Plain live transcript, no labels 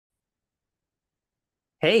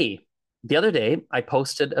Hey, the other day I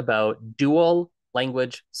posted about dual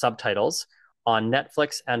language subtitles on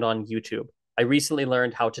Netflix and on YouTube. I recently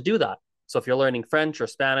learned how to do that. So if you're learning French or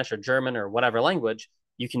Spanish or German or whatever language,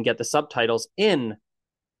 you can get the subtitles in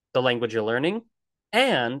the language you're learning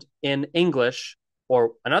and in English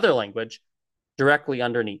or another language directly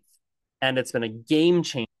underneath. And it's been a game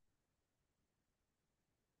changer.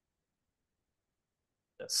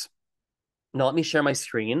 This. Now let me share my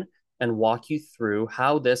screen and walk you through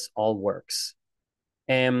how this all works.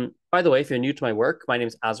 By the way, if you're new to my work, my name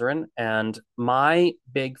is Azren, and my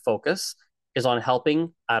big focus is on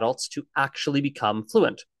helping adults to actually become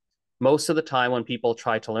fluent. Most of the time, when people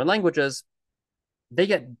try to learn languages, they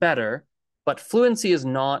get better, but fluency is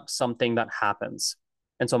not something that happens.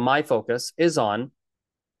 And so my focus is on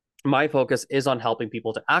helping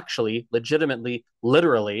people to actually, legitimately,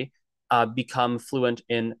 literally become fluent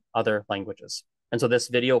in other languages. And so this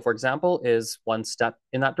video, for example, is one step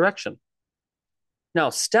in that direction. Now,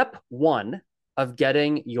 step one of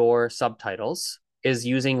getting your subtitles is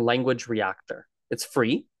using Language Reactor. It's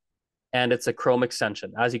free and it's a Chrome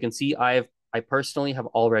extension. As you can see, I personally have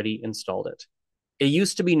already installed it. It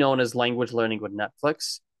used to be known as Language Learning with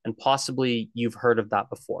Netflix, and possibly you've heard of that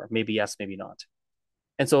before. Maybe yes, maybe not.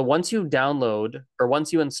 And so once you download or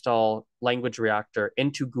once you install Language Reactor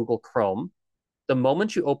into Google Chrome, the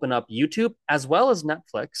moment you open up YouTube as well as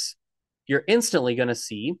Netflix, you're instantly going to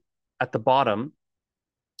see at the bottom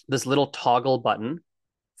this little toggle button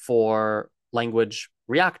for Language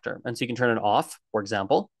Reactor. And so you can turn it off, for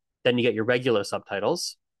example. Then you get your regular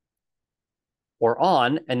subtitles, or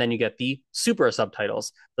on, and then you get the super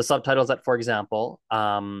subtitles, the subtitles that, for example,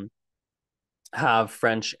 have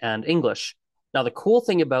French and English. Now, the cool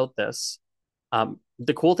thing about this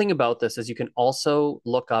is you can also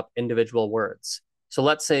look up individual words. So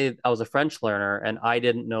let's say I was a French learner and I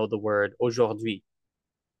didn't know the word aujourd'hui.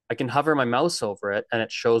 I can hover my mouse over it and it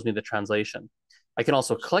shows me the translation. I can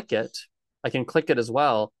also click it. I can click it as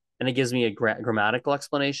well, and it gives me a grammatical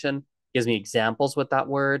explanation, gives me examples with that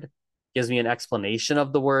word, gives me an explanation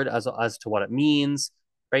of the word as to what it means,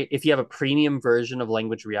 right? If you have a premium version of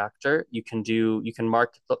Language Reactor, you can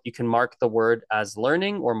mark the word as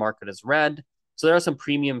learning or mark it as read. So there are some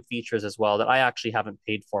premium features as well that I actually haven't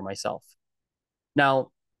paid for myself. Now,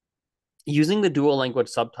 using the dual language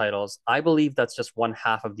subtitles, I believe that's just one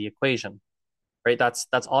half of the equation, right? That's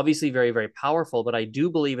obviously very, very powerful, but I do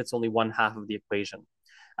believe it's only one half of the equation.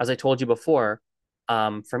 As I told you before,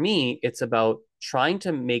 for me, it's about trying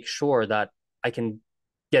to make sure that I can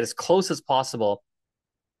get as close as possible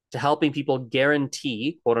to helping people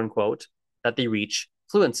guarantee, quote unquote, that they reach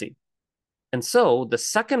fluency. And so the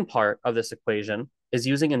second part of this equation is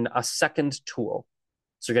using a second tool.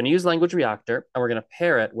 So we're going to use Language Reactor and we're going to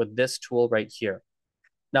pair it with this tool right here.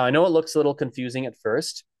 Now, I know it looks a little confusing at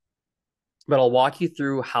first, but I'll walk you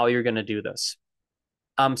through how you're going to do this.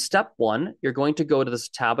 Step one, you're going to go to this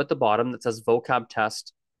tab at the bottom that says Vocab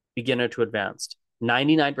Test, Beginner to Advanced.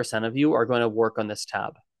 99% of you are going to work on this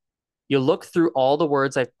tab. You look through all the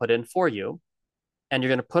words I've put in for you, and you're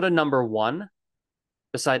going to put a number one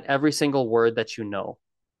beside every single word that you know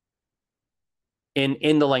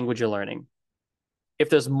in the language you're learning. If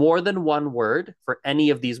there's more than one word for any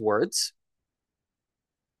of these words,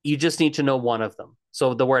 you just need to know one of them.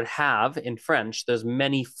 So the word have in French, there's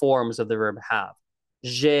many forms of the verb have.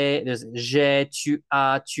 J'ai, tu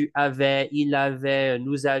as, tu avais, il avait,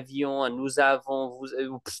 nous avions, nous avons,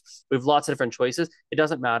 we have lots of different choices. It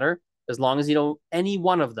doesn't matter. As long as you know any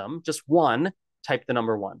one of them, just one, type the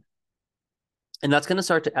number one. And that's going to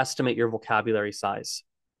start to estimate your vocabulary size.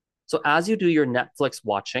 So as you do your Netflix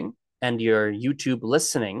watching and your YouTube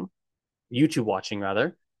watching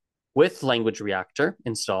rather, with Language Reactor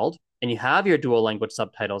installed, and you have your dual language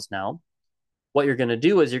subtitles now, what you're going to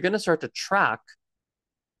do is you're going to start to track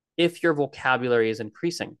if your vocabulary is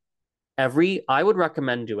increasing. I would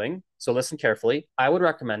recommend doing, so listen carefully, I would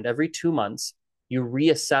recommend every 2 months, you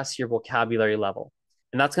reassess your vocabulary level.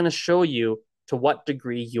 And that's going to show you to what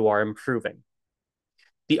degree you are improving.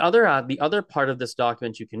 The other part of this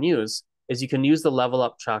document you can use is you can use the level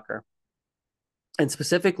up tracker. And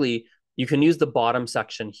specifically, you can use the bottom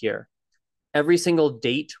section here. Every single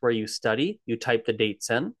date where you study, you type the dates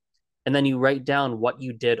in, and then you write down what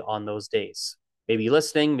you did on those days. Maybe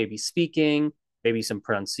listening, maybe speaking, maybe some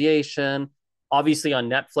pronunciation. Obviously on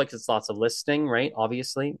Netflix, it's lots of listening, right?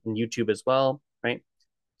 Obviously, and YouTube as well, right?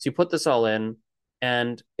 So you put this all in,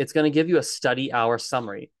 and it's going to give you a study hour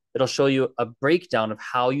summary. It'll show you a breakdown of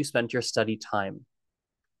how you spent your study time.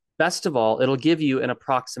 Best of all, it'll give you an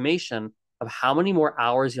approximation of how many more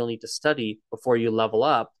hours you'll need to study before you level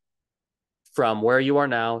up from where you are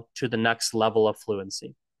now to the next level of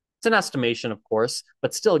fluency. It's an estimation, of course,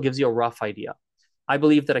 but still gives you a rough idea. I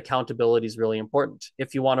believe that accountability is really important.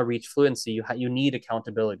 If you want to reach fluency, you need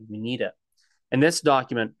accountability. You need it. And this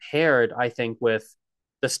document paired, I think, with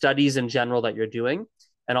the studies in general that you're doing,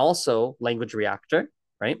 and also Language Reactor,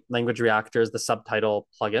 right? Language Reactor is the subtitle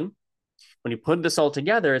plugin. When you put this all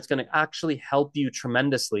together, it's going to actually help you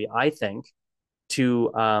tremendously, I think,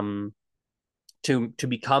 to to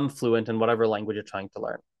become fluent in whatever language you're trying to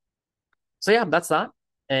learn. So yeah, that's that.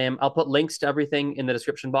 I'll put links to everything in the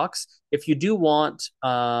description box. If you do want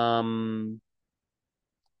a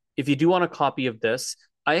copy of this,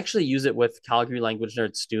 I actually use it with Calgary Language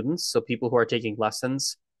Nerd students, so people who are taking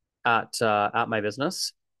lessons at my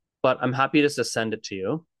business. But I'm happy just to send it to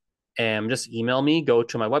you. And just email me, go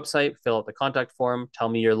to my website, fill out the contact form, tell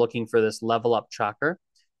me you're looking for this level up tracker,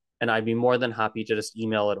 and I'd be more than happy to just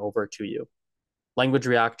email it over to you. Language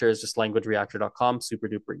Reactor is just languagereactor.com, super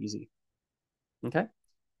duper easy. Okay,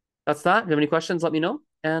 that's that. If you have any questions, let me know,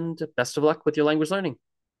 and best of luck with your language learning.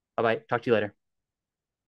 Bye bye. Talk to you later.